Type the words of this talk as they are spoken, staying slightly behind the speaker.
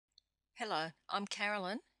Hello, I'm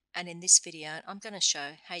Carolyn, and in this video I'm going to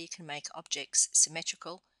show how you can make objects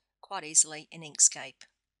symmetrical quite easily in Inkscape.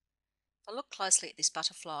 If I look closely at this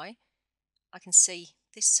butterfly, I can see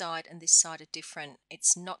this side and this side are different.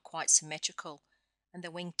 It's not quite symmetrical and the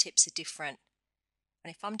wingtips are different.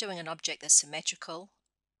 And if I'm doing an object that's symmetrical,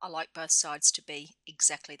 I like both sides to be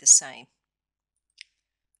exactly the same.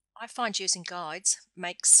 I find using guides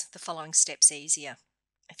makes the following steps easier.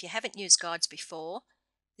 If you haven't used guides before,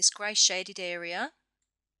 this grey shaded area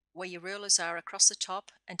where your rulers are across the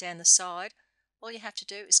top and down the side, all you have to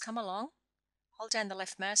do is come along, hold down the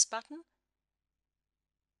left mouse button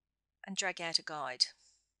and drag out a guide.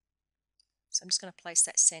 So I'm just going to place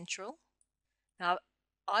that central. Now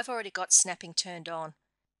I've already got snapping turned on.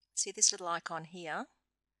 See this little icon here?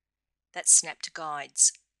 That's snap to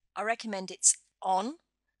guides. I recommend it's on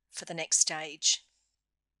for the next stage.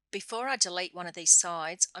 Before I delete one of these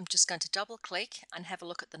sides, I'm just going to double click and have a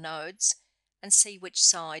look at the nodes and see which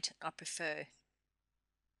side I prefer.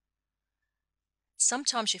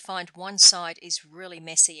 Sometimes you find one side is really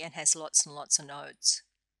messy and has lots and lots of nodes.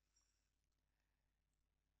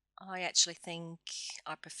 I actually think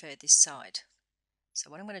I prefer this side.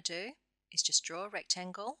 So what I'm going to do is just draw a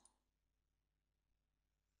rectangle.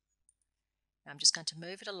 Now I'm just going to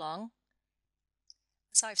move it along.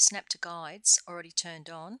 As I've snapped to guides already turned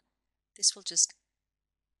on, this will just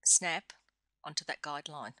snap onto that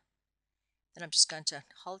guideline. Then I'm just going to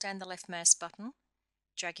hold down the left mouse button,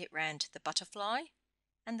 drag it round the butterfly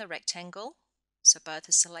and the rectangle, so both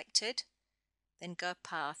are selected, then go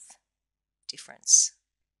path difference.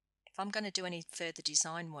 If I'm going to do any further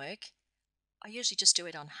design work, I usually just do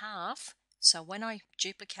it on half, so when I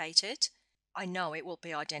duplicate it, I know it will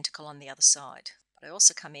be identical on the other side. But I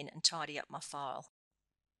also come in and tidy up my file.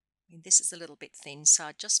 This is a little bit thin, so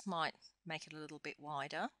I just might make it a little bit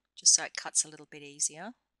wider, just so it cuts a little bit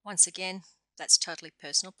easier. Once again, that's totally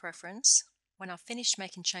personal preference. When I've finished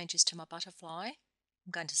making changes to my butterfly,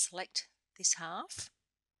 I'm going to select this half,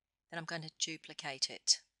 then I'm going to duplicate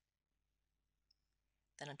it.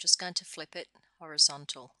 Then I'm just going to flip it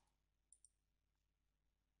horizontal.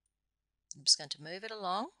 I'm just going to move it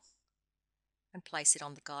along and place it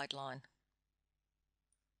on the guideline.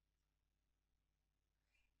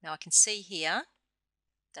 Now I can see here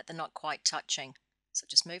that they're not quite touching, so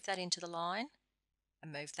just move that into the line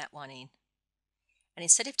and move that one in. And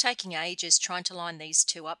instead of taking ages trying to line these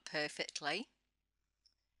two up perfectly,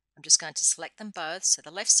 I'm just going to select them both. So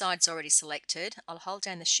the left side's already selected. I'll hold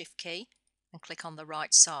down the Shift key and click on the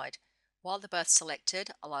right side. While they're both selected,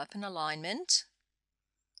 I'll open alignment,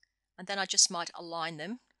 and then I just might align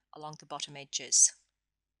them along the bottom edges.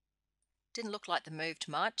 Didn't look like they moved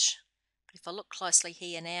much, but if I look closely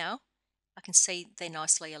here now, I can see they're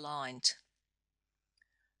nicely aligned.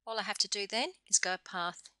 All I have to do then is go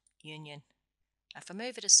path union. Now if I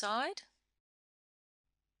move it aside,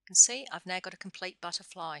 you can see I've now got a complete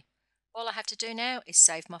butterfly. All I have to do now is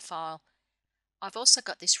save my file. I've also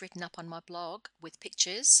got this written up on my blog with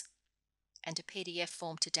pictures and a PDF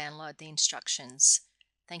form to download the instructions.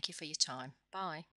 Thank you for your time. Bye.